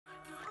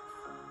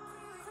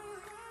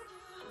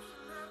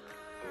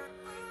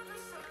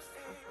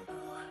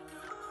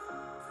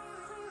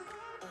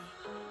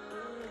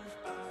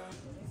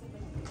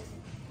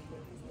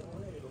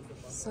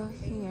So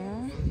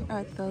here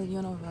at the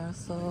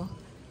Universal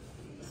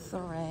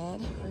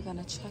Thread, we're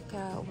gonna check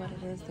out what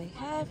it is they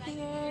have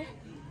here.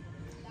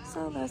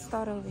 So let's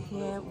start over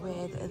here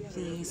with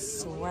the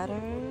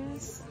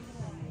sweaters.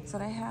 So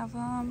they have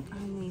them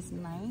in these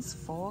nice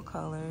fall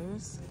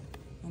colors,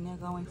 and they're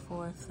going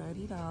for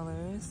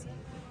 $30.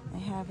 They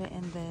have it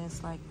in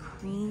this like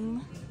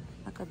cream,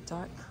 like a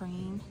dark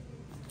cream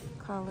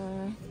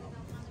color,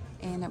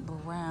 and a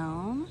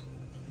brown,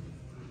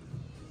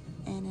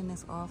 and in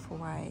this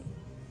off-white.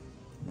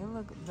 They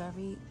look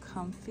very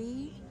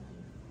comfy.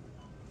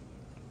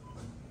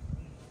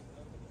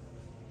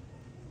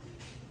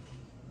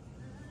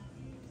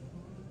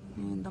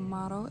 And the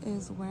model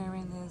is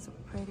wearing this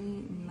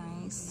pretty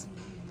nice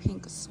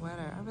pink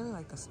sweater. I really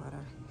like the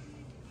sweater.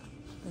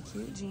 The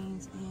cute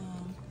jeans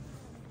and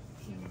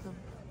the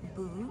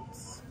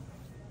boots.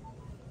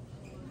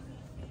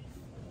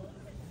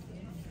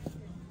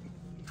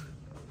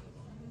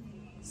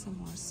 Some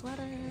more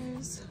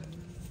sweaters.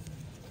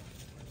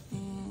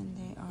 And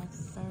they are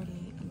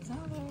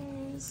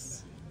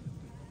 $30.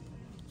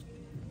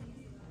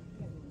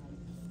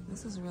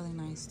 This is really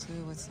nice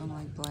too, with some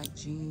like black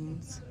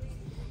jeans.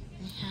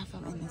 They have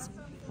them in this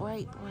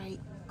bright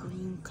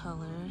green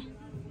color.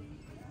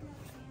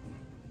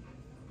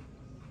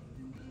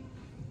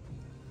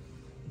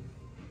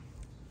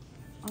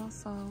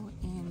 Also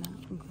in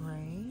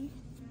gray.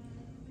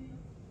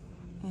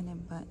 And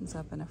it buttons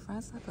up in the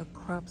front. It's like a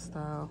crop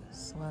style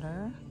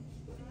sweater.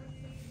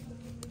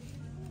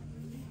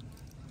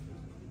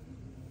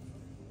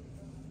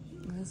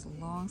 This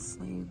long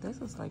sleeve,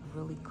 this is like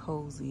really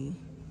cozy.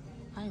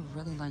 I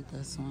really like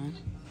this one.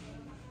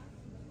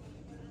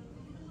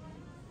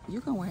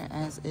 You can wear it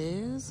as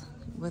is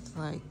with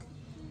like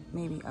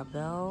maybe a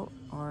belt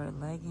or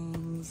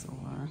leggings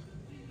or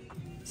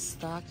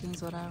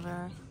stockings,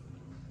 whatever.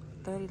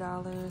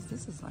 $30.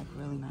 This is like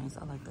really nice.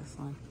 I like this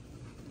one.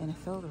 And it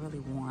feels really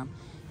warm.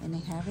 And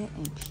they have it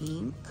in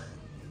pink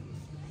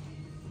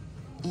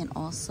and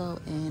also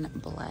in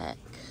black.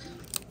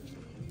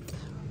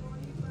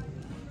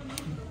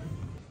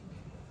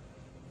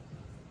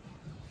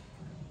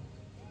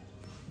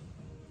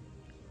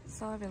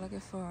 So if you're looking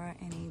for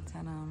any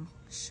denim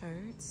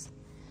shirts,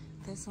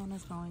 this one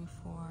is going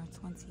for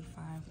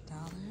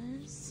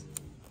 $25.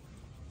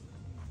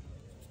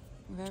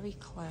 Very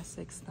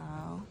classic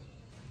style.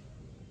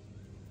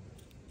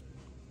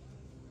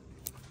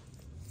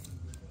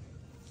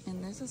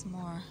 And this is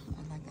more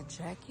like a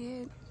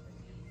jacket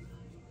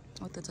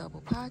with the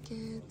double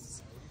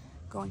pockets,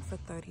 going for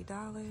 $30.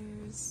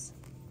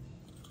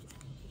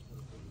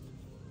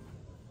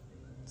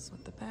 That's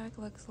what the back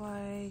looks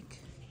like.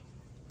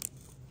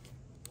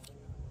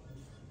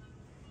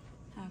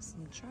 Have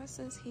some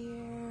dresses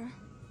here.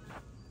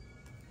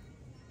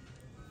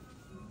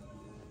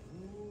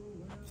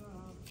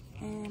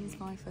 And it's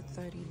going for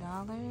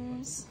 $30.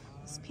 This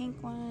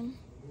pink one.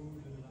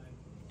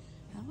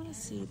 I want to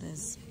see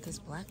this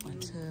black one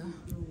too.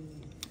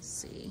 Let's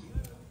see.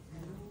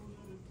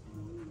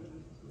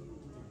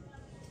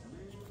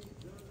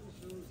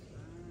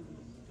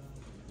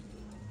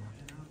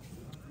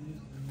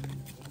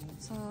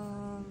 So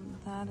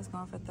that is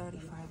going for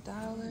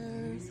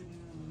 $35.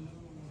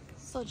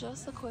 So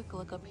just a quick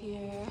look up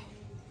here.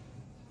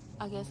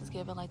 I guess it's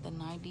giving like the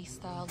 90s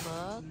style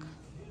look.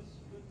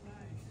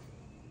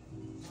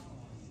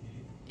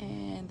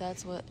 And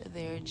that's what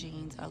their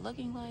jeans are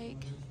looking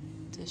like.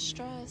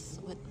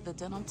 Distressed with the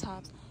denim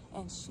tops.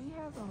 And she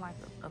has on like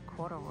a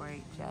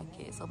corduroy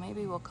jacket. So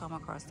maybe we'll come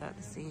across that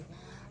to see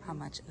how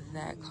much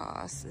that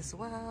costs as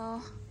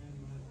well.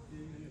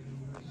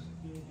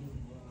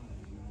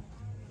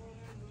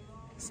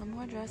 Some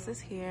more dresses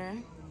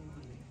here.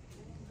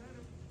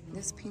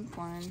 This pink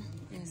one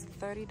is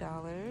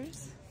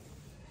 $30.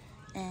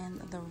 And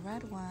the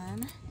red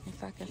one,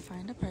 if I can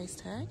find a price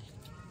tag,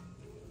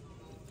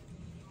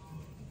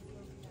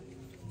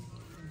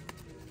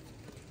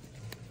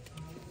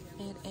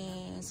 it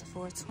is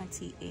for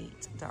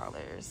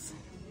 $28.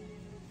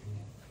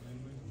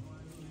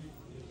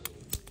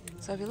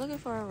 So if you're looking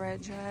for a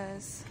red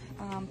dress,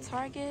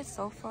 Target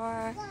so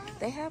far,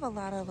 they have a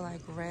lot of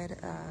like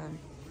red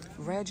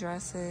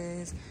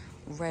dresses,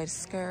 red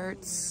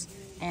skirts,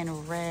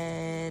 and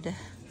red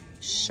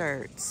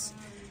shirts.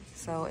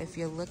 So if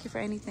you're looking for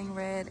anything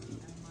red,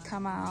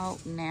 come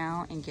out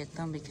now and get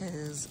them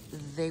because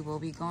they will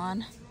be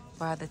gone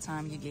by the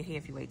time you get here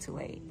if you wait too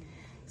late.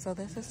 So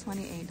this is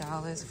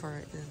 $28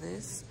 for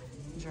this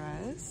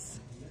dress.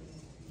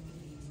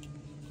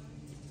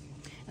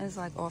 It's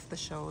like off the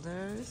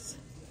shoulders.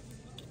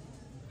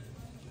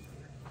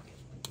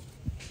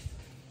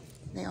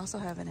 They also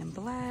have it in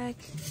black.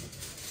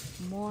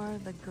 More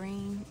the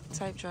green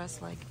type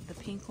dress like the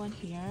pink one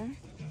here.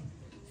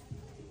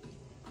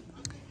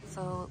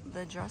 So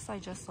the dress I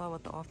just saw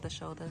with the off the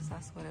shoulders,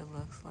 that's what it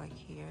looks like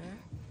here.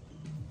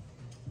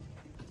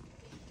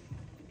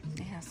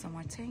 They have some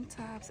more tank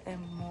tops and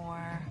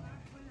more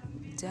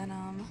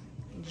denim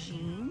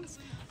jeans.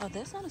 Oh,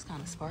 this one is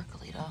kind of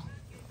sparkly though.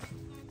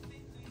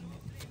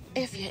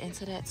 If you're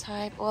into that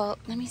type. Well,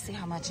 let me see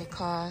how much it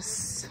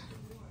costs.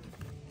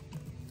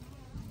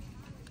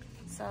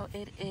 So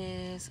it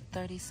is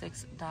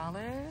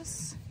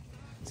 $36.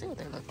 See what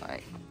they look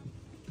like.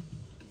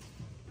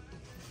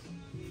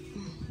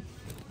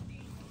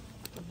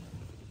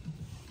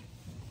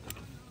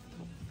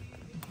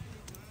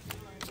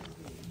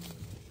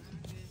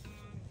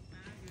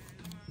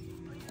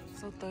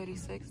 So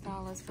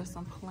 $36 for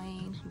some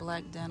plain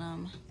black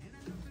denim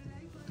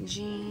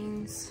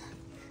jeans.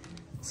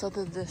 So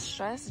the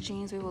distressed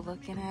jeans we were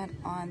looking at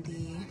on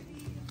the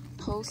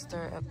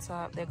poster up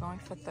top, they're going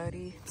for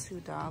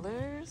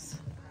 $32.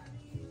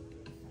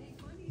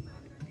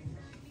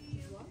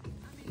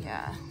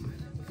 Yeah,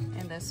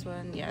 and this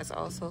one, yeah, it's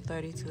also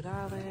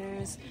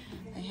 $32.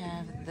 They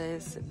have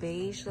this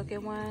beige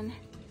looking one,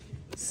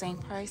 same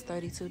price,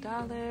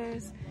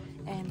 $32.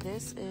 And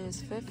this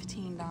is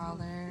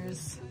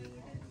 $15.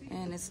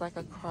 And it's like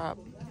a crop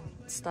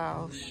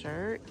style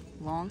shirt,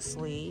 long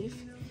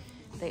sleeve.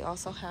 They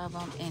also have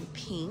them in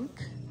pink,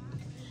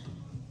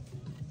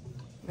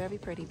 very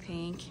pretty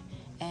pink,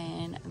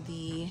 and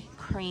the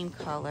cream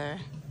color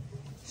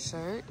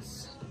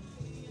shirts.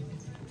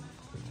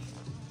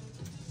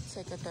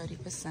 Take a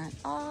 30%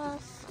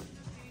 off.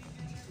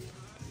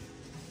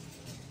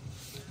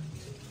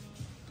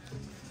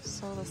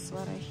 So the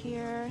sweater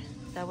here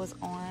that was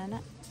on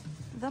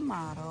the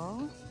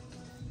model,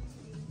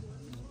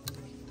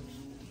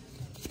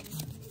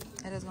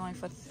 it is going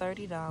for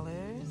 $30.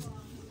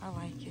 I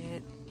like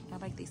it. I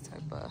like these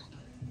type of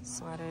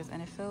sweaters,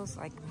 and it feels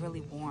like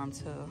really warm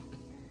too.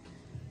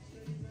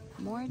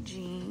 More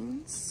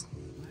jeans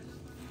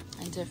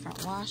and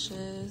different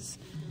washes.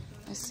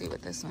 Let's see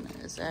what this one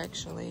is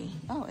actually.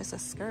 Oh, it's a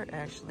skirt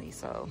actually,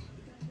 so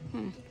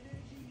and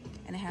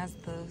it has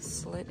the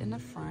slit in the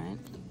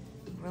front.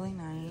 Really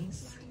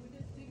nice.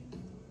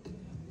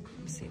 Let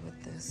me see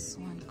what this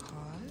one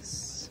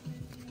costs.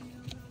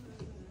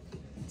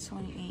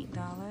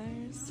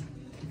 $28.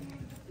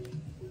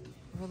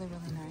 Really,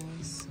 really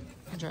nice.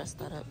 I dressed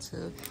that up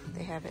too.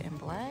 They have it in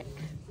black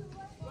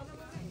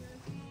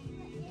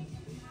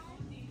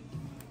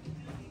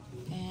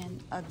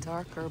and a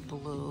darker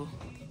blue,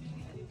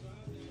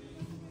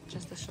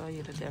 just to show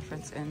you the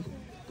difference in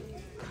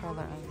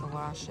color of the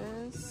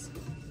washes.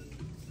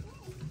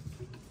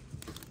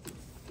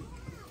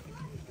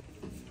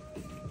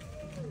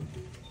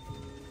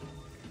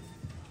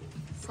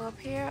 So up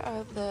here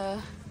are the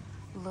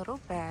little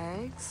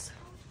bags,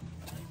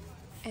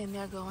 and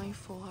they're going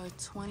for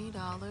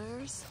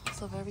 $20.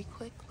 So very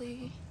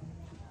quickly,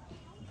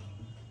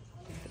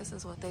 this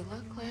is what they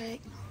look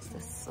like. It's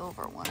the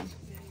silver one.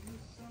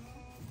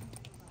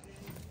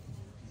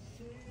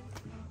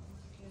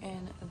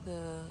 And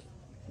the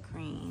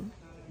green.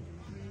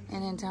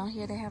 And then down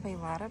here they have a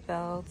lot of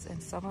belts,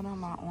 and some of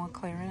them are on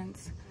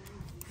clearance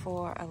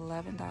for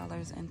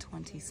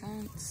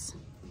 $11.20.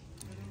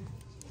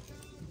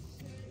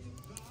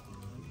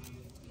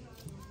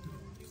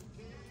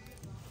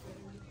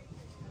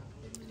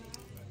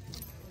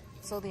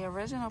 So the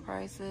original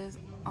prices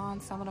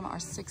on some of them are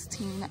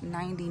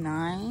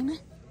 $16.99.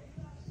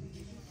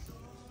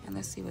 And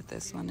let's see what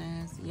this one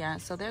is. Yeah,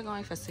 so they're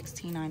going for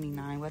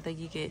 $16.99, whether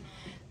you get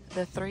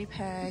the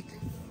 3-pack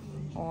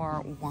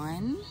or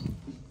one.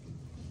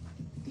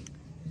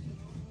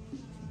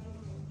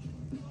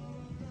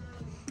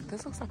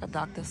 This looks like a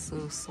Dr.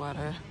 Seuss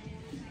sweater.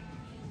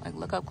 Like,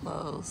 look up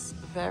close.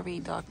 Very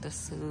Dr.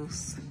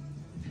 Seuss.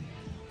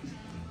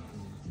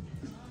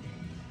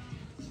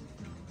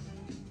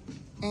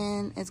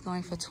 And it's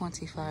going for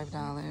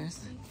 $25.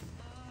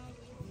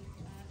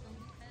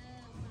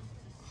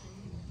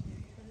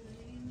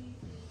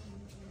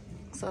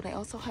 So they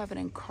also have it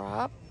in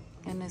crop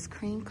in this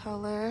cream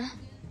color.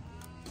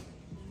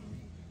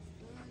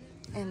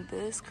 And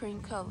this cream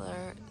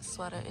color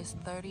sweater is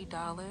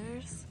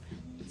 $30.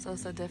 So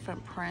it's a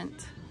different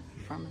print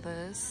from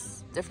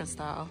this, different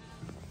style.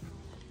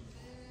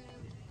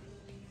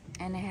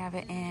 And they have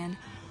it in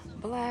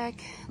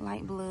black,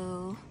 light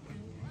blue,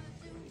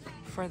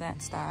 for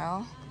that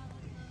style.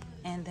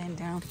 And then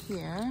down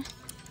here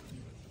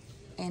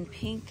in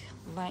pink,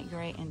 light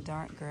gray, and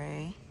dark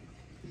gray.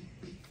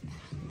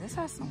 This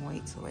has some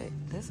weight to it.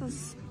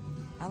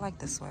 I like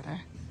this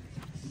sweater.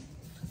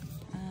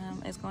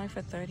 It's going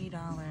for $30.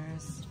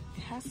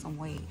 It has some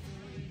weight,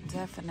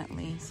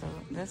 definitely. So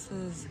this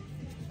is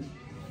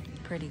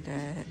pretty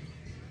good.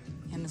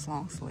 And it's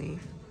long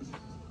sleeve.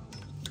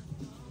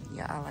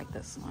 Yeah, I like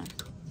this one.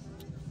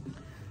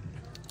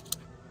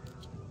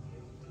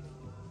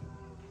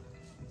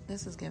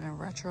 This is giving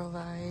retro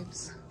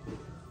vibes.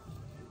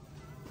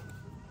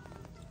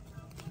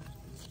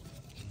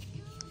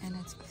 And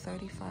it's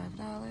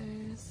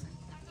 $35.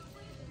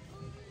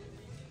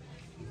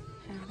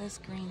 Have this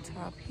green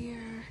top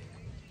here.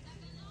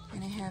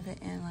 And they have it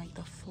in like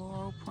the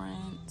floral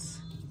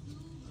print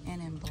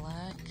and in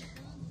black.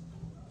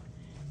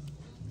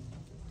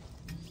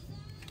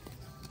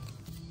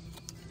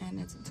 And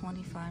it's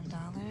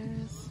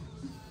 $25.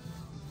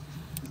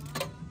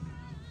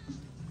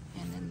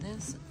 And then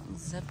this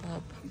zip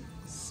up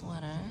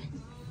sweater,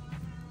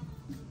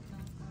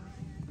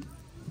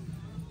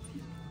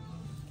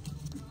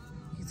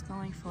 it's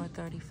going for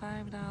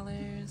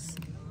 $35. They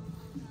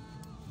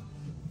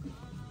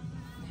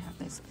have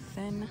this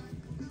thin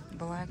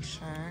black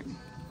shirt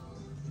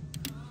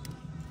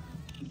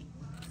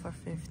for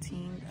 $15.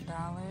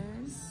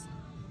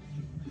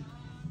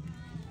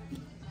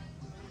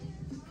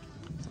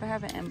 So I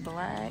have it in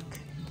black,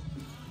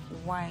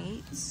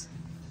 white,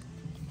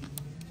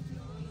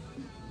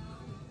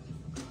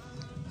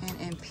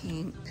 and in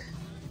pink.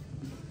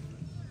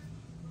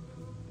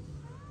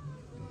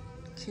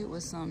 Cute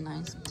with some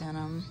nice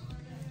denim.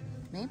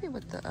 Maybe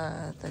with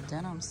the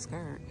denim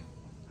skirt.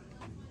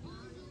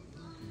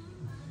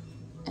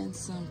 And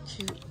some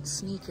cute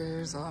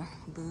sneakers or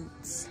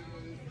boots.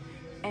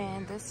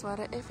 And this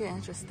sweater, if you're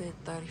interested,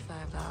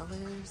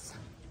 $35.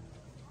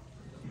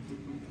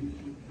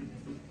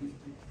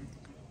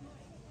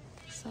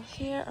 So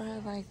here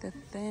are like the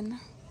thin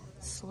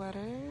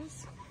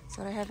sweaters.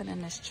 So they have it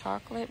in this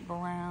chocolate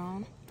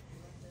brown.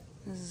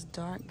 This is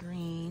dark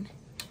green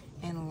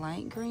and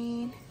light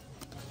green.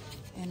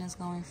 And it's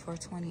going for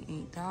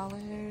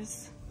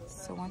 $28.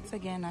 So once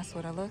again, that's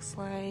what it looks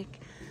like.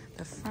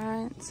 The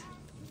front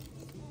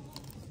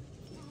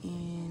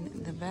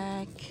and the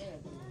back.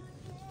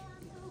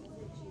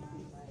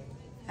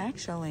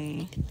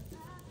 Actually,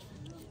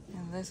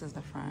 and this is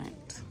the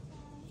front.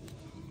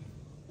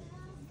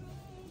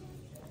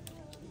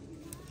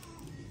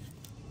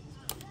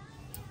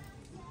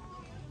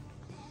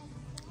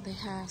 They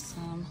have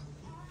some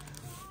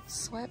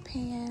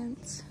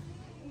sweatpants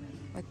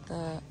with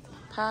the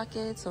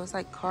pockets, so it's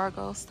like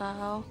cargo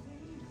style.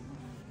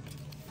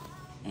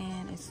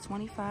 And it's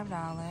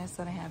 $25.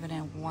 So they have it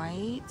in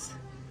white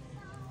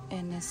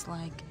and this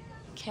like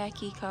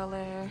khaki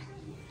color,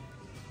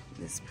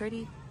 this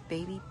pretty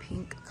baby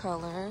pink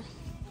color,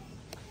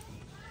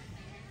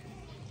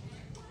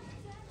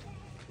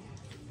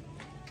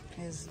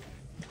 is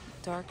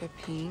darker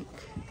pink,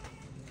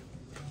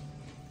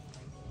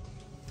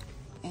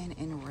 and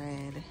in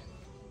red.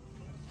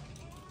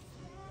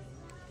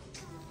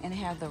 And they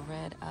have the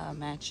red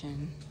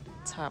matching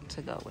top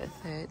to go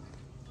with it.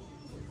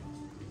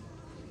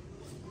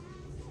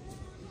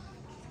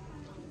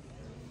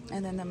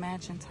 And then the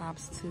matching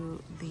tops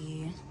to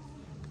the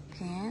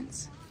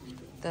pants,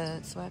 the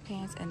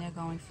sweatpants, and they're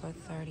going for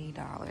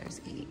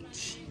 $30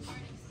 each.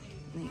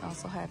 And they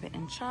also have it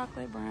in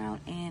chocolate brown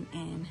and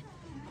in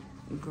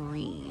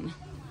green.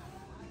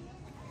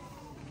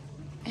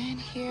 And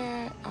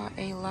here are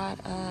a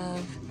lot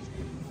of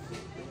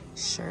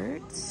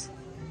shirts.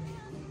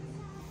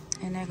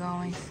 And they're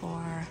going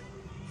for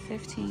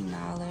 $15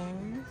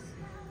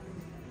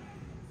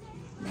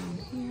 down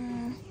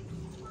here.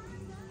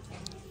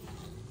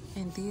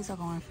 And these are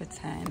going for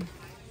 $10.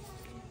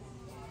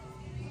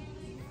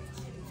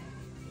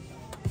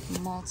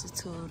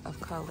 Multitude of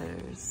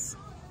colors.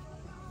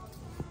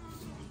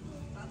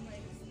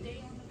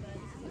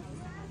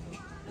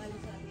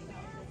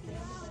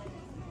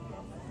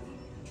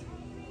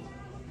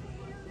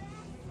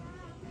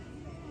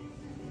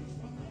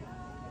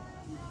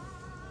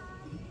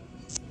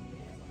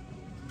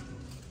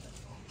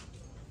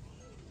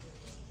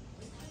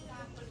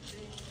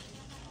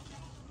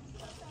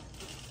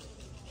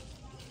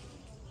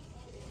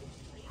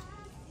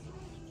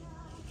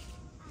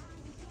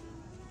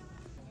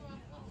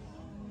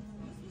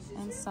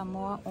 And some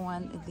more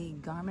on the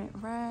garment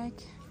rack,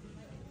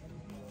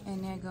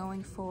 and they're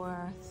going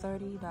for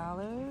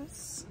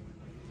 $30.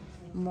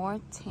 More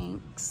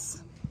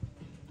tanks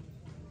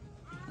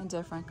in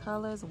different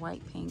colors: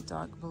 white, pink,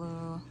 dark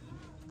blue,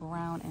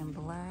 brown, and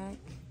black.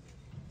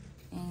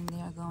 And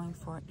they're going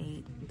for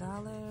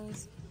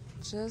 $8.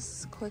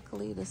 Just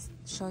quickly to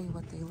show you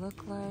what they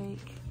look like.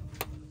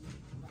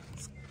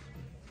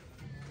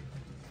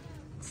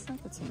 It's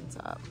like a tank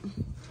top.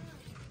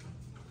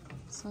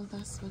 So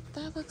that's what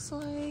that looks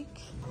like.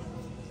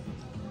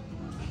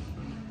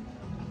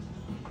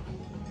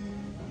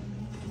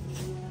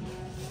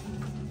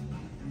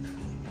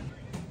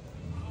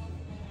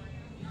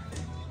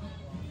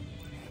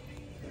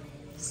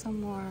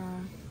 Some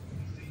more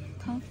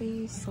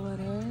comfy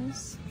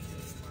sweaters,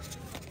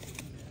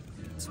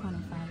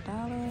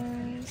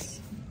 $25.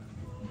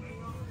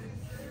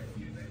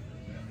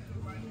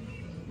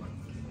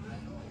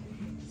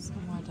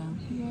 Some more down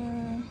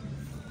here.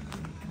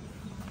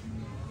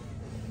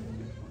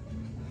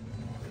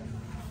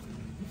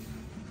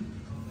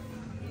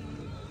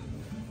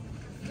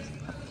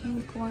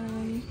 Pink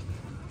one.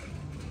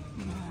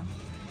 Yeah.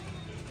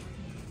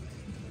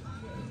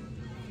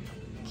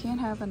 Can't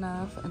have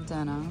enough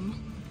denim.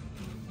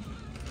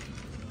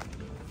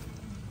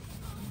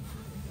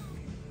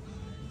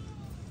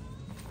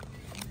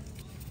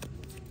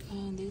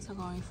 And these are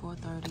going for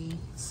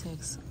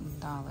 $36.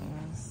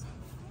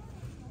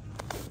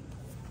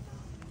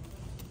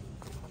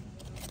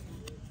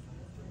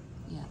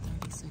 Yeah,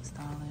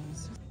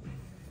 $36.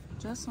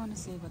 Just want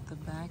to see what the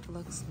back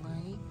looks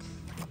like.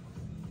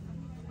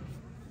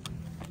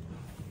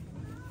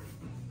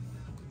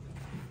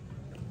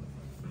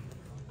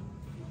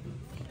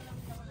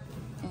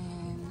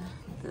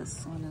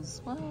 This one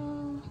as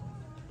well.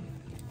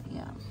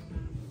 Yeah.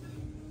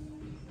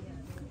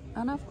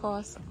 And of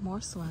course,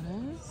 more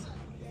sweaters.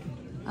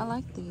 I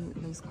like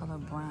these color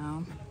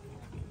brown.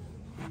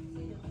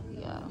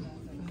 Yeah,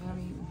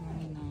 very,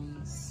 very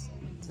nice.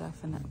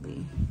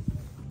 Definitely.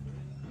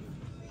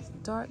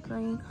 Dark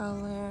green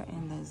color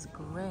and this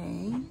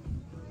gray.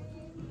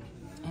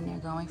 And they're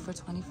going for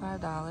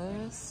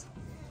 $25.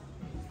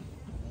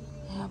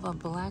 They have a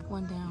black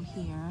one down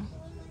here.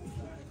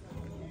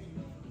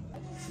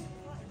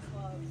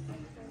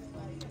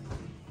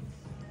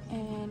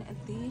 And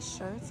these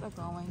shirts are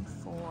going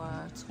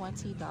for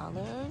 $20.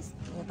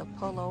 They're the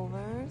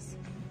pullovers.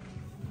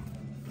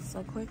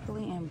 So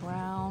quickly in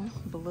brown,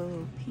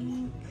 blue,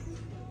 pink.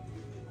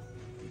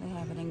 They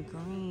have it in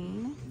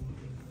green.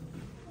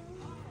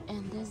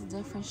 And this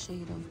different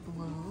shade of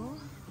blue.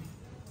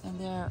 And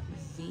they're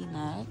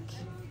V-neck.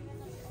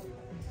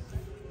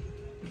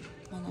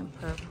 And in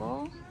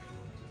purple.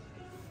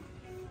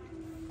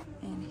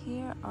 And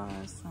here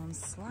are some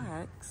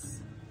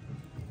slacks.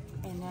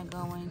 And they're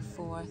going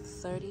for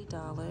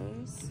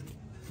 $30.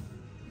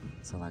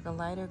 So like a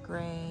lighter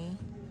gray,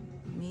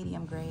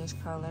 medium grayish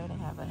color. They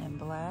have it in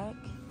black.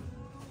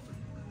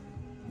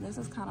 This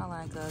is kind of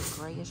like a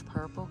grayish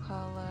purple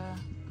color,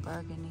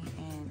 burgundy,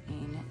 and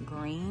in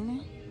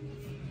green.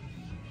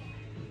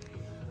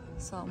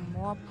 So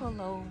more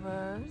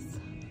pullovers,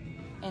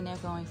 and they're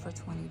going for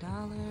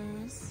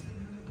 $20.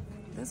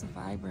 This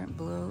vibrant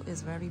blue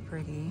is very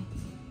pretty.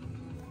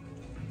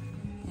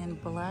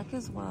 And black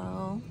as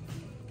well.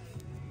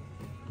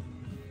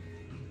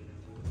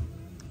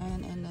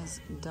 And in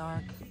this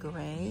dark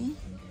gray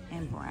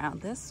and brown.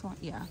 This one,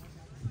 yeah,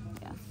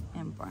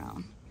 and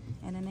brown.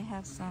 And then they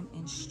have some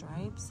in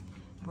stripes,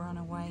 brown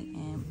and white,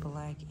 and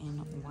black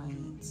and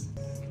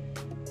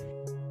white.